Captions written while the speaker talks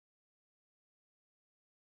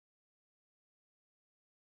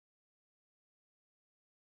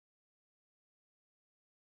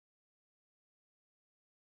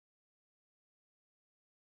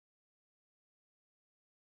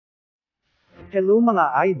Hello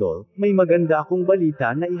mga idol, may maganda akong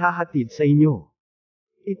balita na ihahatid sa inyo.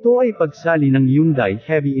 Ito ay pagsali ng Hyundai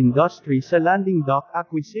Heavy Industry sa landing dock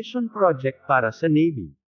acquisition project para sa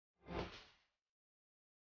Navy.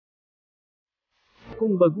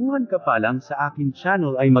 Kung baguhan ka pa lang sa akin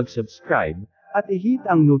channel ay mag-subscribe, at i-hit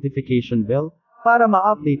ang notification bell, para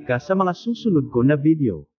ma-update ka sa mga susunod ko na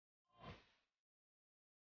video.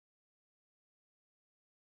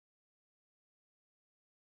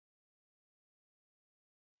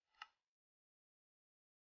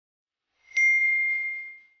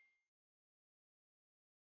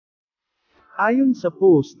 Ayon sa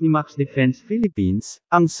post ni Max Defense Philippines,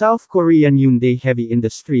 ang South Korean Hyundai Heavy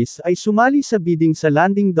Industries ay sumali sa bidding sa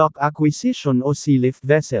landing dock acquisition o Sealift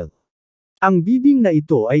vessel. Ang bidding na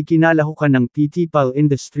ito ay kinalahukan ng PT PAL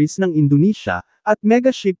Industries ng Indonesia, at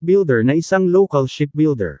mega shipbuilder na isang local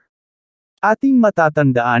shipbuilder. Ating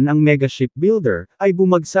matatandaan ang mega shipbuilder, ay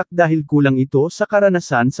bumagsak dahil kulang ito sa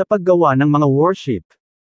karanasan sa paggawa ng mga warship.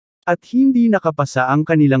 At hindi nakapasa ang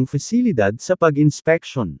kanilang fasilidad sa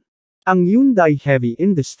pag-inspection. Ang Hyundai Heavy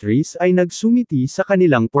Industries ay nagsumiti sa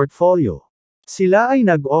kanilang portfolio. Sila ay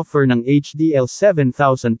nag-offer ng HDL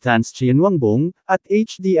 7,000 tons Tianwangbong, at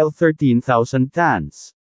HDL 13,000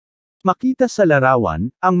 tons. Makita sa larawan,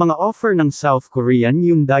 ang mga offer ng South Korean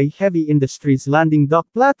Hyundai Heavy Industries landing dock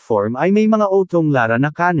platform ay may mga otong lara na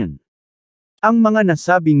kanan. Ang mga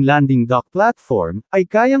nasabing landing dock platform, ay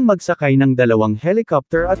kayang magsakay ng 2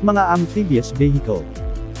 helicopter at mga amphibious vehicle.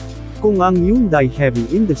 Kung ang Hyundai Heavy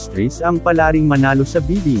Industries ang palaring manalo sa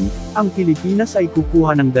bidding, ang Pilipinas ay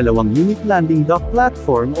kukuha ng 2 unit landing dock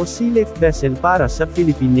platform o Sealift vessel para sa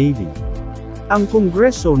Philippine Navy. Ang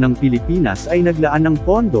Kongreso ng Pilipinas ay naglaan ng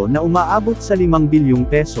pondo na umaabot sa 5 bilyong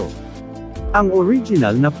peso. Ang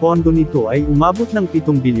original na pondo nito ay umabot ng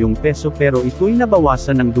 7 bilyong peso pero ito'y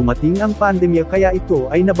nabawasan nang dumating ang pandemya kaya ito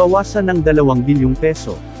ay nabawasan ng 2 bilyong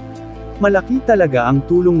peso. Malaki talaga ang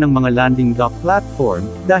tulong ng mga landing dock platform,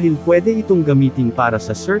 dahil pwede itong gamitin para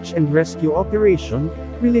sa search and rescue operation,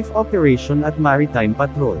 relief operation at maritime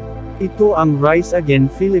patrol. Ito ang Rise Again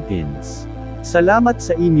Philippines. Salamat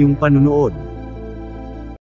sa inyong panunood.